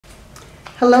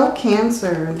Hello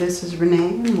Cancer, this is Renee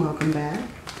and welcome back.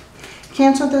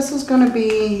 Cancer, this is going to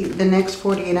be the next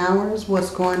 48 hours, what's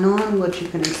going on, what you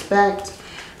can expect,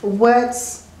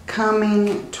 what's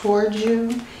coming towards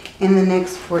you in the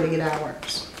next 48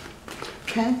 hours.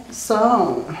 Okay,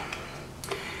 so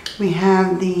we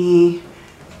have the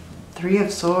Three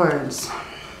of Swords,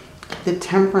 the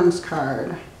Temperance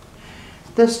card,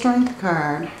 the Strength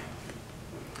card,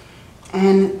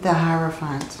 and the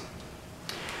Hierophant.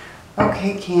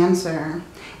 Okay, Cancer.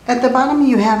 At the bottom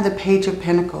you have the Page of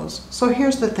Pentacles. So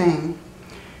here's the thing,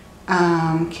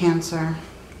 Cancer.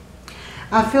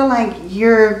 I feel like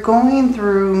you're going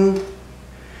through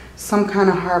some kind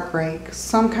of heartbreak,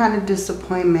 some kind of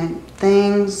disappointment.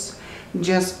 Things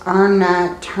just are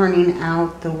not turning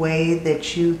out the way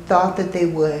that you thought that they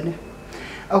would.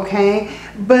 Okay,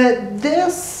 but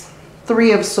this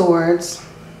Three of Swords,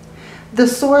 the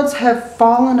swords have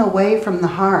fallen away from the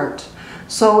heart.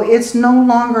 So it's no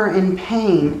longer in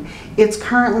pain. It's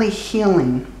currently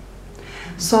healing.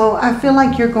 So I feel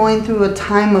like you're going through a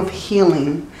time of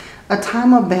healing, a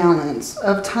time of balance,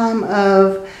 a time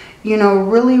of, you know,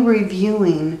 really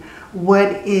reviewing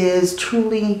what is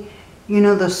truly, you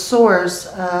know, the source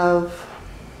of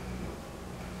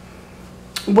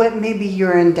what maybe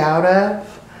you're in doubt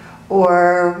of,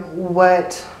 or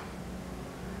what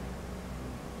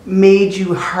made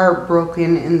you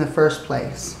heartbroken in the first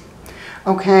place.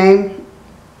 Okay,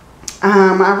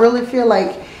 I really feel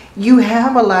like you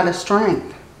have a lot of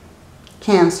strength,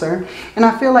 Cancer, and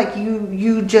I feel like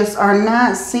you just are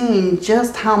not seeing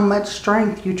just how much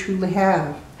strength you truly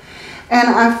have. And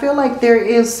I feel like there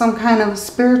is some kind of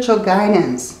spiritual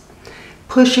guidance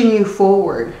pushing you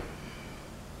forward,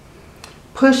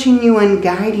 pushing you and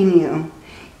guiding you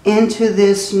into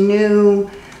this new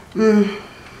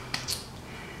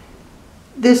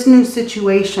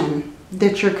situation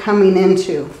that you're coming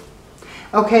into.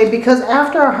 Okay, because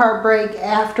after a heartbreak,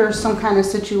 after some kind of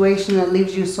situation that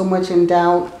leaves you so much in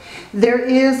doubt, there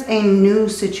is a new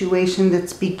situation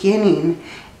that's beginning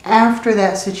after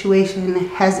that situation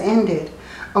has ended.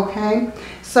 Okay,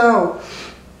 so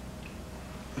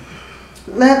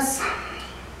let's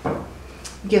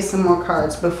get some more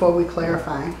cards before we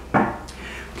clarify.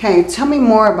 Okay, tell me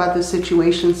more about the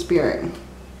situation, Spirit.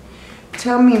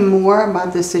 Tell me more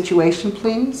about this situation,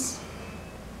 please.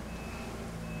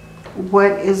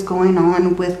 What is going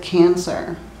on with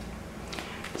Cancer?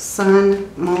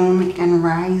 Sun, Moon, and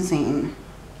Rising.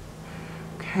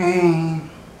 Okay.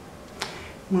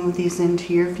 Move these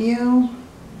into your view.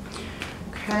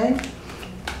 Okay.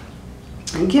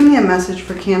 And give me a message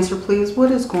for Cancer, please.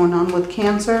 What is going on with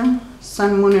Cancer?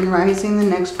 Sun, Moon, and Rising the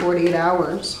next 48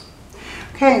 hours.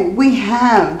 Okay, we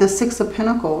have the Six of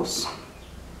Pentacles,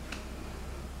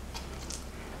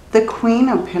 the Queen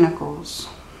of Pentacles,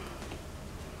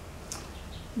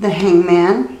 the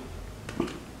Hangman,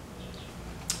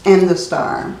 and the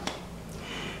Star.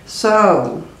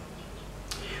 So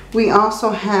we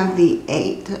also have the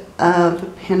Eight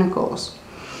of Pentacles.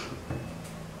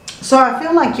 So I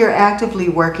feel like you're actively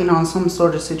working on some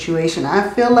sort of situation. I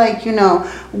feel like, you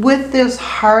know, with this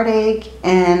heartache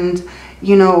and,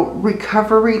 you know,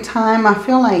 recovery time, I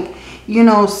feel like, you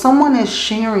know, someone is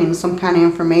sharing some kind of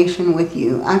information with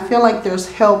you. I feel like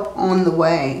there's help on the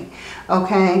way.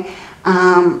 Okay.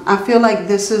 I feel like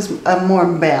this is a more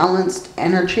balanced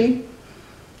energy.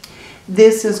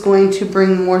 This is going to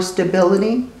bring more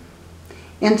stability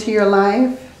into your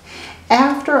life.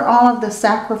 After all of the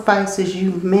sacrifices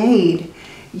you've made,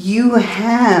 you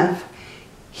have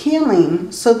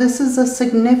healing. So this is a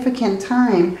significant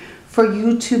time for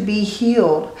you to be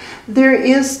healed. There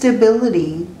is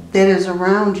stability that is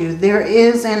around you. There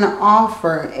is an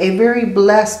offer, a very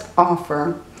blessed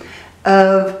offer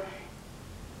of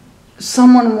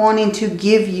someone wanting to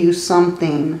give you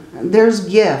something. There's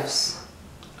gifts,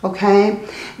 okay?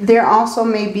 There also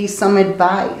may be some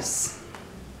advice.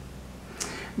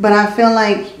 But I feel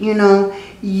like, you know,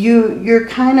 you're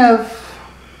kind of,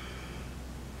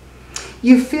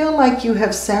 you feel like you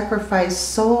have sacrificed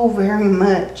so very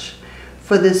much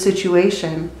for this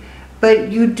situation.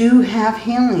 But you do have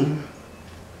healing.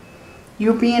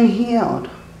 You're being healed.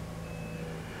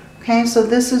 Okay, so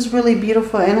this is really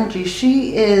beautiful energy.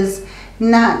 She is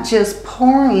not just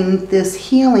pouring this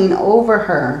healing over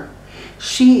her.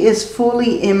 She is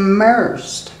fully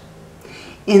immersed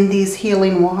in these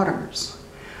healing waters.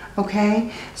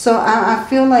 Okay, so I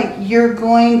feel like you're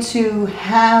going to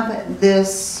have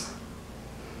this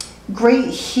great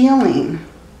healing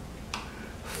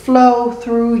flow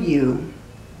through you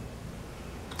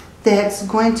that's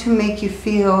going to make you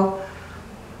feel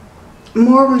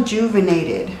more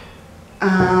rejuvenated,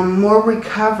 more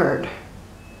recovered.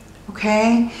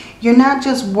 Okay? You're not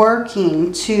just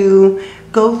working to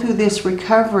go through this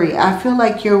recovery. I feel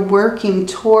like you're working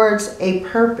towards a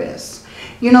purpose.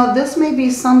 You know, this may be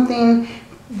something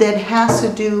that has to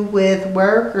do with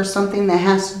work or something that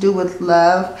has to do with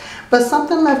love, but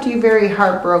something left you very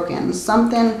heartbroken.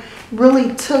 Something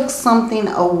really took something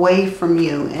away from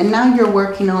you, and now you're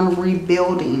working on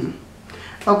rebuilding.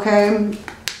 Okay?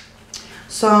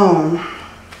 So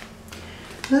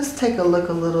let's take a look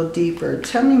a little deeper.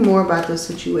 Tell me more about this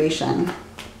situation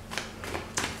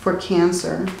for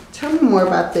Cancer. Tell me more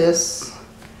about this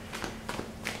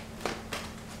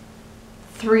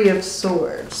Three of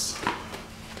Swords.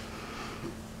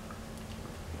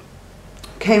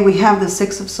 Okay, we have the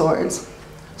Six of Swords.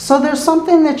 So there's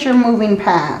something that you're moving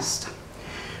past.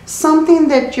 Something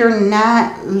that you're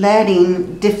not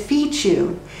letting defeat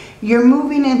you. You're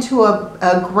moving into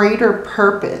a greater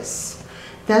purpose.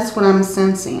 That's what I'm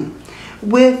sensing.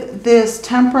 With this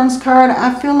Temperance card,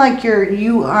 I feel like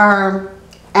you are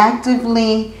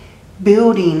actively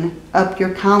building up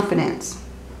your confidence.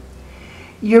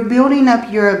 You're building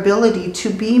up your ability to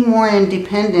be more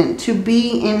independent, to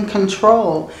be in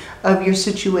control of your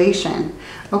situation.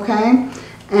 Okay?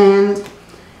 And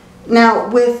now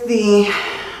with the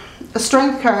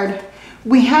Strength card,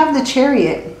 we have the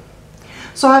Chariot.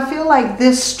 So I feel like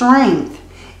this strength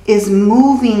is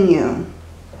moving you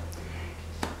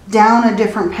down a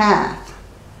different path.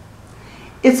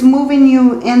 It's moving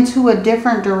you into a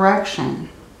different direction.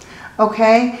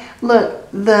 Okay? Look,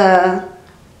 the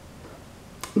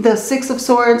Six of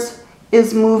Swords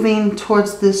is moving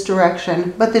towards this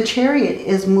direction, but the Chariot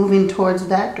is moving towards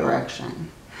that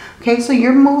direction. Okay, so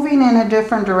you're moving in a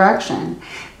different direction,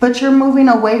 but you're moving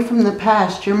away from the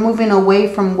past. You're moving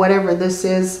away from whatever this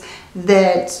is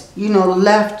that, you know,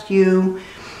 left you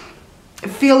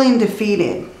feeling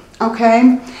defeated.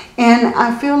 Okay, and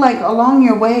I feel like along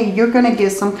your way, you're going to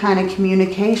get some kind of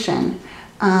communication.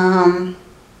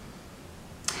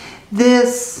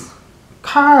 This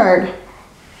card,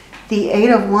 the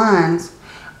Eight of Wands,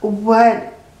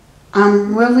 what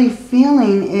I'm really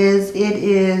feeling is it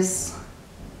is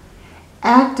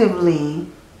actively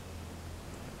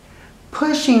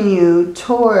pushing you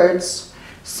towards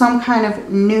some kind of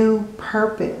new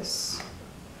purpose.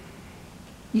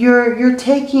 You're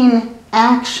taking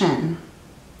action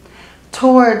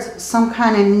towards some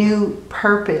kind of new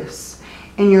purpose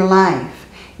in your life.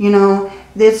 You know,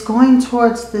 it's going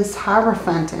towards this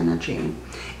Hierophant energy.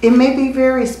 It may be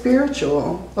very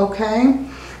spiritual, okay?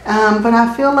 But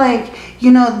I feel like,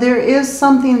 you know, there is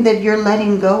something that you're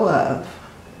letting go of.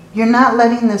 You're not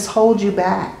letting this hold you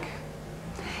back.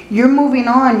 You're moving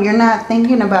on. You're not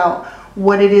thinking about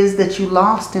what it is that you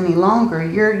lost any longer.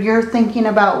 You're thinking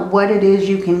about what it is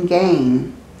you can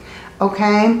gain.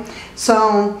 Okay?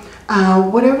 So,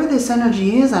 whatever this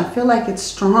energy is, I feel like it's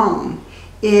strong.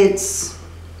 It's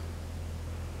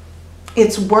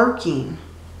working.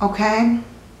 Okay?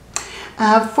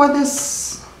 For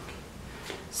this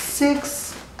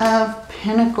Six of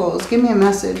Pentacles, give me a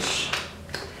message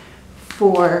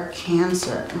for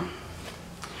Cancer.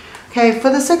 Okay,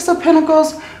 for the Six of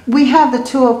Pentacles, we have the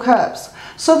Two of Cups.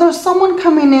 So there's someone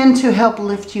coming in to help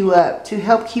lift you up, to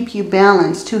help keep you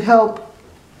balanced, to help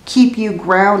keep you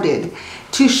grounded,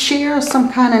 to share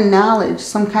some kind of knowledge,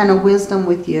 some kind of wisdom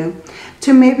with you,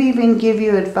 to maybe even give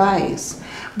you advice.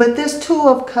 But this Two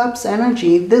of Cups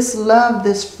energy, this love,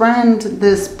 this friend,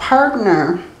 this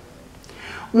partner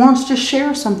wants to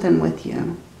share something with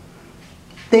you.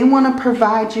 They want to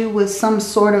provide you with some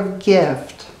sort of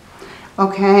gift.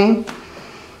 Okay?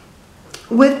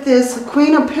 With this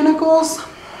Queen of Pentacles,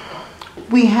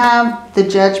 we have the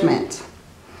Judgment.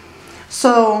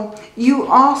 So you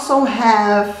also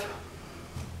have,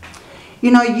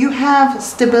 you know, you have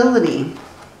stability.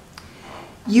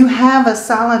 You have a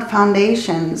solid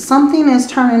foundation. Something is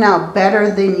turning out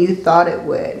better than you thought it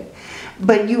would.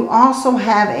 But you also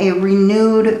have a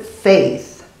renewed faith.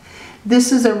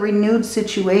 This is a renewed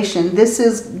situation. This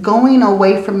is going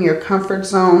away from your comfort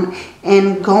zone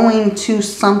and going to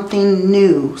something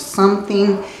new.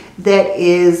 Something that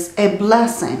is a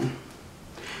blessing.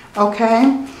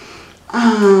 Okay?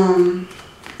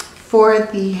 For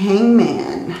the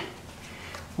Hangman.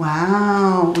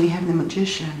 Wow, we have the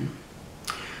Magician.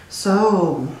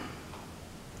 So,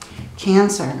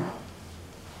 Cancer.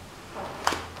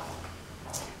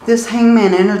 This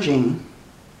Hangman energy,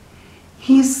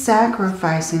 he's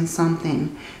sacrificing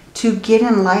something to get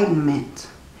enlightenment.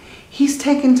 He's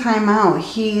taking time out.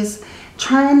 He's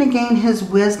trying to gain his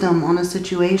wisdom on a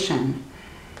situation.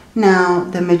 Now,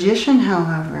 the Magician,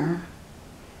 however,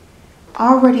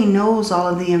 already knows all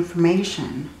of the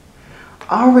information,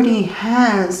 already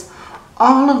has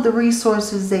all of the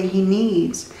resources that he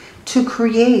needs to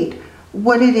create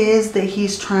what it is that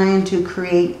he's trying to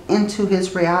create into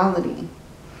his reality.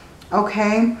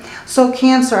 Okay? So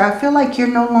Cancer, I feel like you're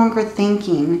no longer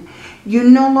thinking. You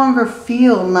no longer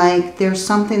feel like there's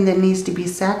something that needs to be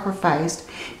sacrificed,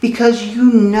 because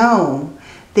you know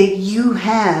that you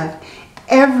have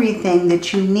everything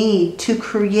that you need to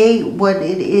create what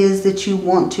it is that you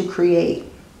want to create.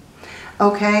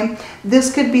 Okay?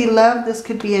 This could be love. This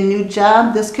could be a new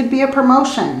job. This could be a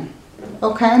promotion.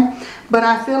 Okay? But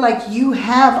I feel like you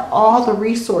have all the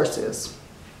resources.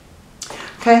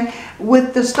 Okay?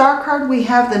 With the Star card, we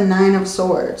have the Nine of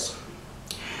Swords.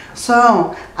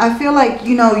 So I feel like,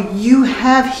 you know, you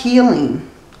have healing.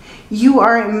 You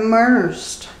are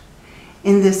immersed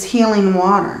in this healing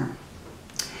water.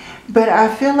 But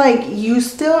I feel like you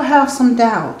still have some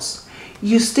doubts.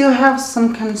 You still have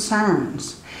some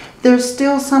concerns. There's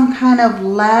still some kind of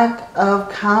lack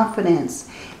of confidence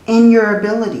in your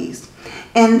abilities.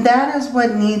 And that is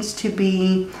what needs to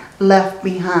be left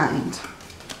behind.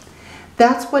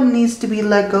 That's what needs to be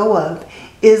let go of,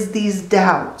 is these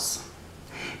doubts.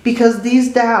 Because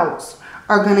these doubts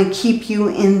are going to keep you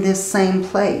in this same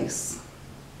place.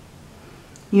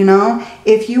 You know,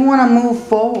 if you want to move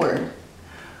forward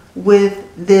with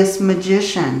this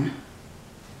Magician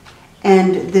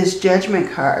and this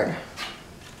Judgment card,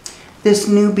 this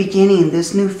new beginning,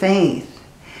 this new faith,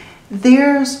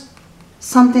 there's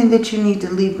something that you need to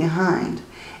leave behind.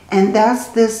 And that's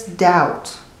this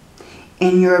doubt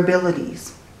in your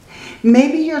abilities.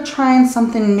 Maybe you're trying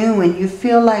something new and you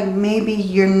feel like maybe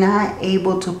you're not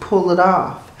able to pull it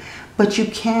off. But you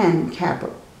can,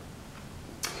 Capricorn.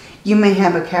 You may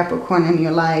have a Capricorn in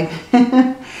your life.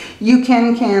 You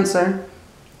can, Cancer.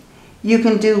 You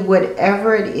can do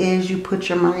whatever it is you put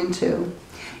your mind to.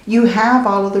 You have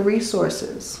all of the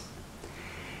resources.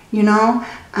 You know,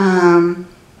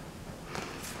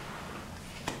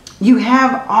 you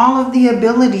have all of the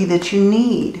ability that you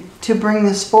need to bring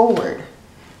this forward,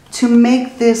 to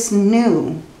make this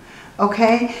new.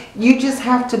 Okay? You just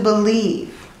have to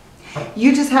believe.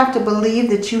 You just have to believe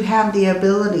that you have the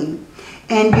ability.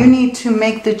 And you need to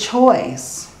make the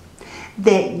choice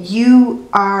that you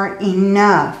are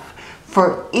enough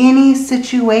for any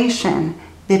situation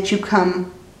that you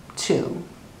come to.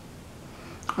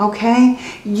 Okay?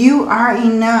 You are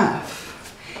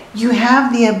enough. You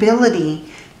have the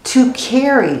ability to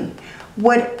carry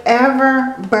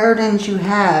whatever burdens you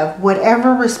have,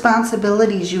 whatever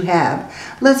responsibilities you have.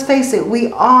 Let's face it,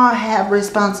 we all have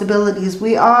responsibilities.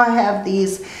 We all have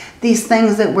these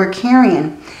things that we're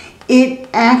carrying. It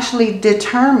actually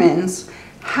determines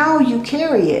how you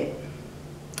carry it.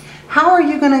 How are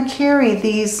you going to carry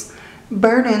these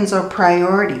burdens or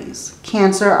priorities?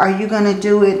 Cancer, are you going to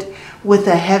do it with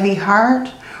a heavy heart?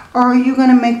 Or are you going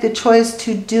to make the choice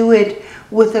to do it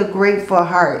with a grateful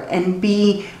heart and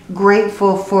be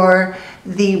grateful for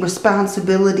the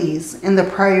responsibilities and the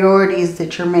priorities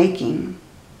that you're making?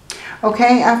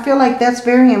 Okay, I feel like that's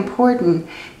very important,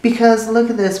 because look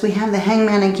at this. We have the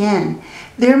Hangman again.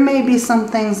 There may be some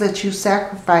things that you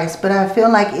sacrifice, but I feel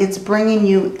like it's bringing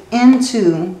you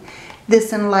into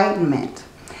this enlightenment.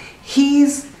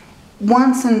 He's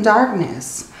once in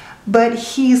darkness, but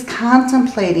he's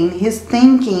contemplating, he's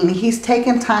thinking, he's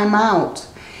taking time out.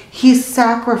 He's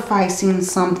sacrificing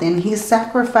something. He's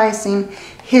sacrificing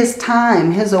his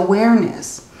time, his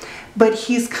awareness. But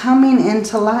he's coming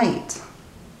into light.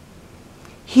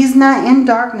 He's not in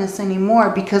darkness anymore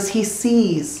because he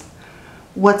sees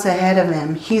what's ahead of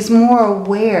him. He's more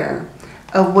aware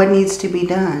of what needs to be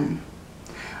done.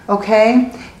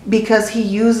 Okay? Because he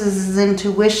uses his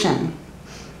intuition.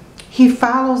 He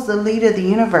follows the lead of the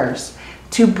universe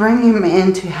to bring him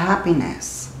into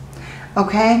happiness.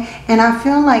 Okay? And I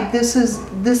feel like this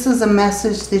is a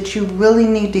message that you really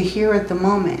need to hear at the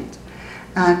moment,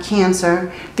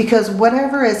 Cancer. Because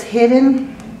whatever is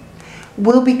hidden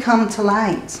will become to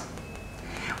light.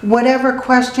 Whatever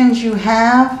questions you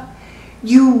have,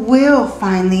 you will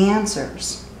find the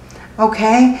answers.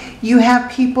 Okay? You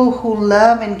have people who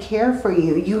love and care for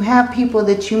you. You have people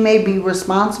that you may be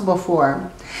responsible for.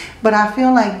 But I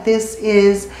feel like this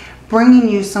is bringing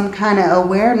you some kind of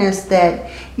awareness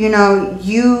that, you know,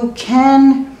 you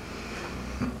can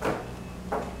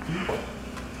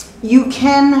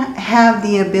have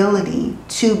the ability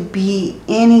to be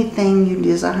anything you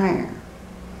desire.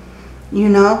 You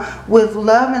know, with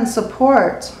love and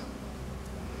support,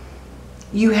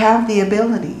 you have the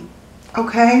ability.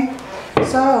 Okay?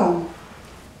 So,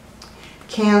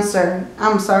 Cancer,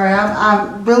 I'm sorry,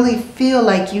 I really feel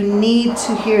like you need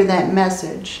to hear that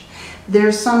message.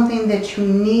 There's something that you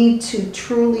need to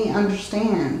truly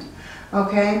understand.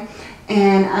 Okay?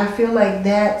 And I feel like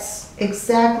that's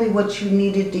exactly what you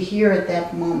needed to hear at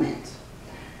that moment.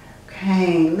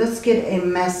 Okay, let's get a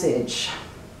message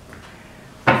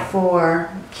for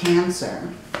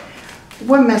Cancer.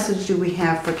 What message do we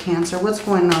have for Cancer? What's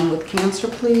going on with Cancer,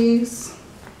 please?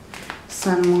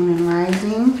 Sun, Moon, and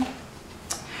Rising.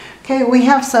 Okay, we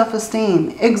have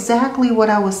self-esteem. Exactly what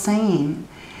I was saying.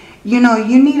 You know,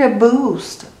 you need a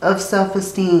boost of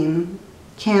self-esteem,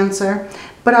 Cancer.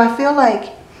 But I feel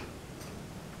like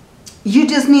you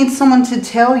just need someone to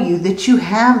tell you that you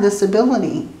have this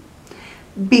ability.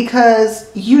 Because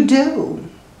you do.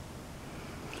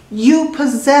 You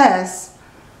possess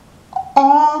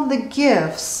all the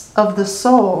gifts of the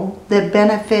soul that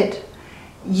benefit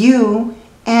you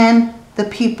and the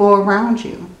people around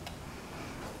you.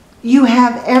 You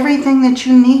have everything that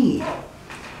you need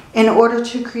in order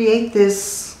to create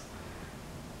this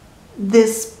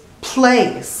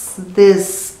place,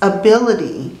 this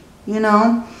ability, you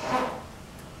know.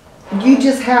 You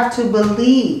just have to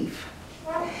believe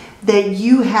that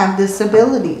you have this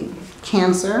ability,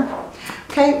 Cancer.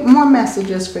 Okay, more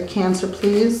messages for Cancer,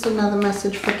 please. Another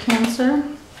message for Cancer.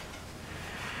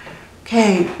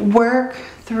 Okay, work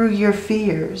through your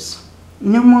fears.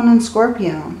 New Moon in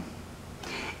Scorpio.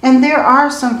 And there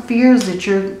are some fears that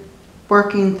you're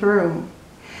working through.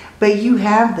 But you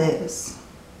have this.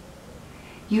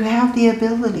 You have the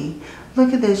ability.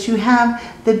 Look at this. You have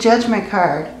the Judgment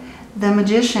card, the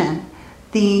Magician,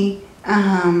 the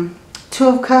Two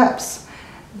of Cups,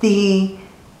 the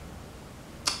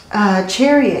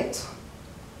Chariot.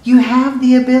 You have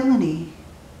the ability.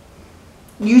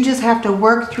 You just have to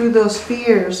work through those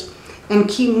fears and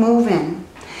keep moving,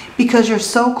 because you're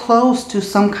so close to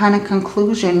some kind of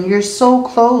conclusion. You're so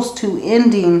close to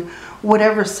ending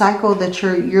whatever cycle that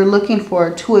you're looking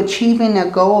for, to achieving a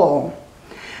goal.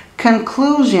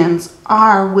 Conclusions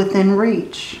are within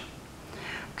reach.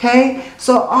 Okay,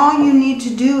 so all you need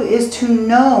to do is to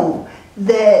know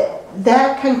that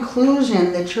that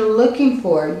conclusion that you're looking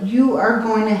for, you are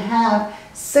going to have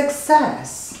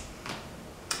success.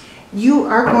 You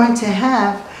are going to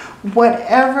have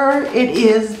whatever it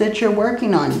is that you're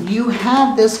working on. You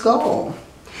have this goal.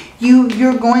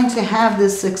 You're going to have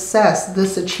this success,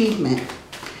 this achievement.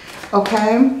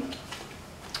 Okay?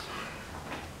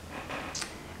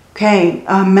 Okay,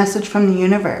 a message from the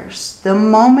universe. The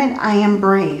moment I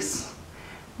embrace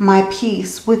my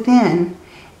peace within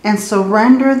and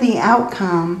surrender the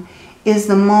outcome is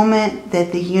the moment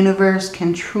that the universe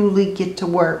can truly get to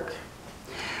work.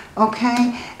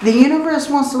 Okay? The universe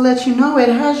wants to let you know it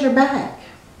has your back.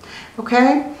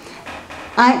 Okay?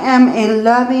 I am a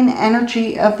loving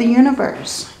energy of the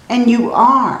universe. And you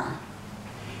are.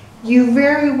 You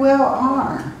very well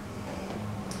are.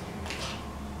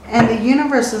 And the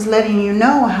universe is letting you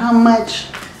know how much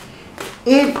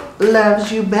it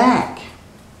loves you back.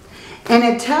 And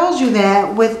it tells you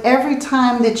that with every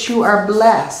time that you are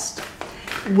blessed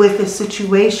with a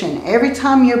situation, every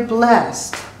time you're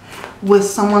blessed with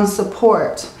someone's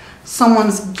support,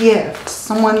 someone's gift,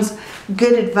 someone's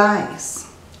good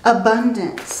advice,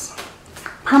 abundance,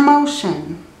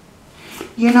 promotion,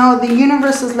 you know, the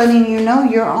universe is letting you know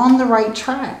you're on the right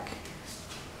track.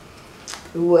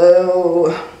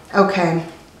 Whoa. Okay.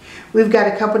 We've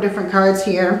got a couple different cards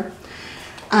here.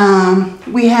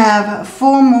 We have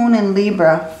Full Moon in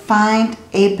Libra. Find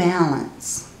a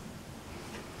balance.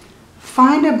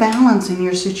 Find a balance in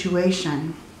your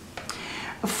situation.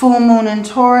 Full Moon in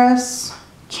Taurus.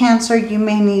 Cancer, you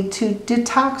may need to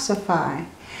detoxify.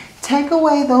 Take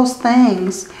away those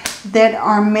things that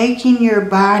are making your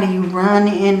body run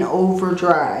in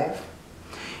overdrive.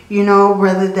 You know,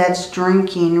 whether that's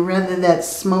drinking, whether that's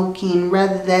smoking,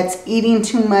 whether that's eating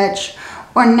too much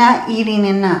or not eating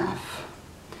enough.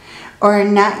 Or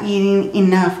not eating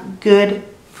enough good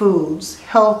foods,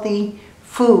 healthy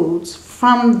foods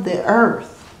from the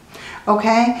earth.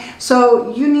 Okay?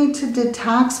 So you need to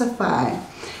detoxify.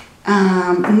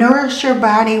 Nourish your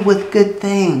body with good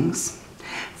things.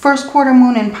 First quarter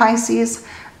moon in Pisces,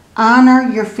 honor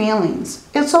your feelings.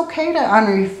 It's okay to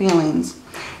honor your feelings.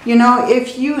 You know,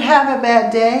 if you have a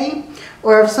bad day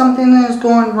or if something is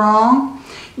going wrong,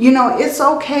 you know, it's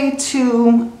okay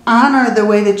to honor the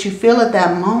way that you feel at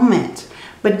that moment.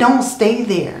 But don't stay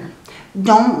there.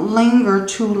 Don't linger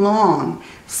too long.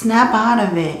 Snap out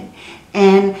of it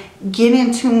and get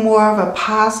into more of a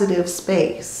positive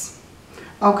space.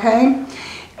 Okay?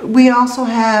 We also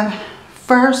have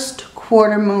first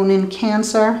quarter moon in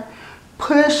Cancer.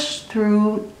 Push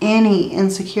through any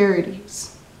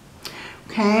insecurities.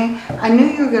 Okay? I knew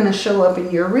you were going to show up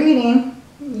in your reading.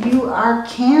 You are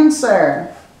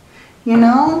Cancer. You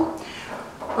know?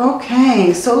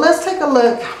 Okay, so let's take a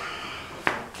look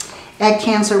at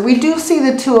Cancer. We do see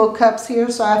the Two of Cups here,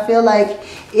 so I feel like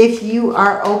if you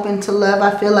are open to love,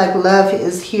 I feel like love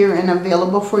is here and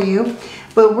available for you.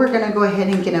 But we're going to go ahead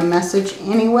and get a message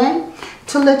anyway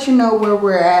to let you know where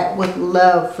we're at with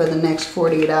love for the next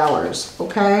 48 hours,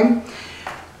 okay?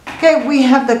 Okay, we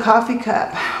have the Coffee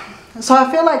Cup. So I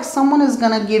feel like someone is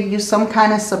going to give you some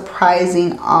kind of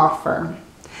surprising offer.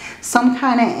 Some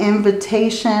kind of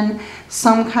invitation,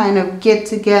 some kind of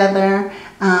get-together.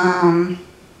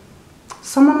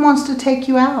 Someone wants to take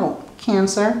you out,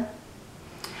 Cancer.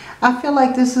 I feel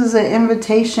like this is an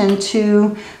invitation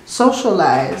to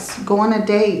socialize, go on a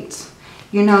date,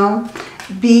 you know,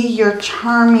 be your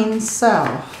charming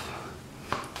self,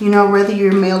 you know, whether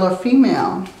you're male or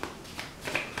female.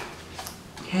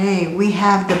 Okay, we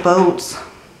have the Boats.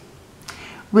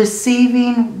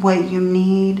 Receiving what you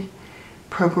need,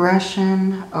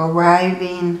 progression,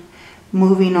 arriving,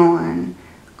 moving on,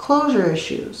 closure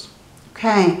issues.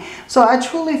 Okay, so I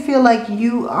truly feel like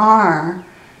you are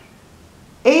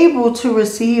able to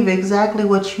receive exactly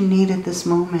what you need at this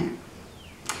moment.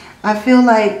 I feel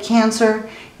like, Cancer,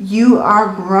 you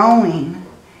are growing.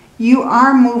 You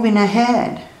are moving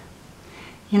ahead.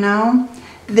 You know,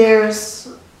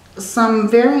 there's some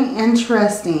very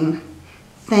interesting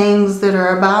things that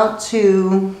are about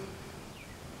to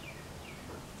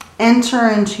enter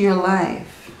into your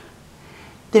life,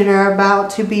 that are about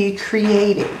to be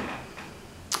created.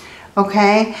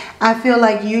 Okay, I feel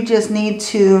like you just need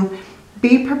to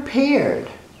be prepared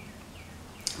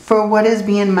for what is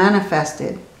being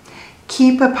manifested.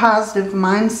 Keep a positive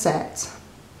mindset.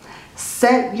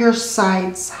 Set your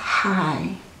sights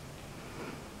high.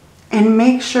 And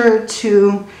make sure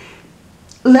to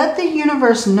let the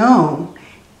universe know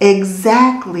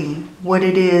exactly what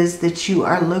it is that you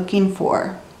are looking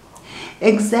for.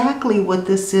 Exactly what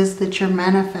this is that you're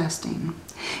manifesting.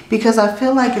 Because I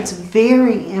feel like it's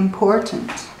very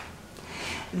important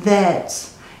that,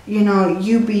 you know,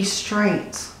 you be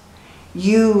straight.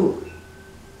 You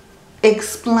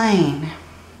explain,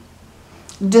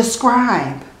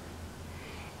 describe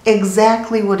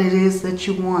exactly what it is that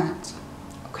you want.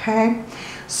 Okay?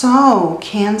 So,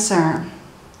 Cancer,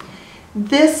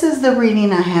 this is the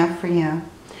reading I have for you.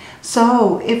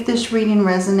 So, if this reading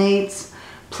resonates,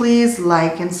 please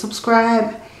like and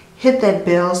subscribe. Hit that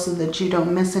bell so that you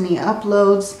don't miss any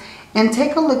uploads. And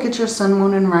take a look at your Sun,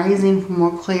 Moon, and Rising for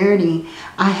more clarity.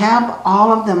 I have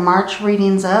all of the March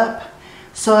readings up.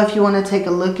 So if you want to take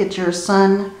a look at your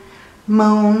Sun,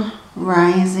 Moon,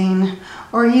 Rising,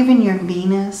 or even your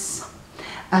Venus,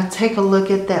 take a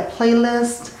look at that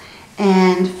playlist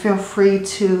and feel free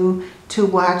to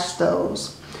watch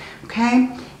those.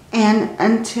 Okay? And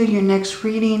until your next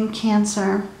reading,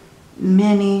 Cancer,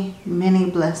 many, many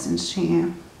blessings to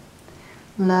you.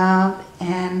 Love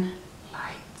and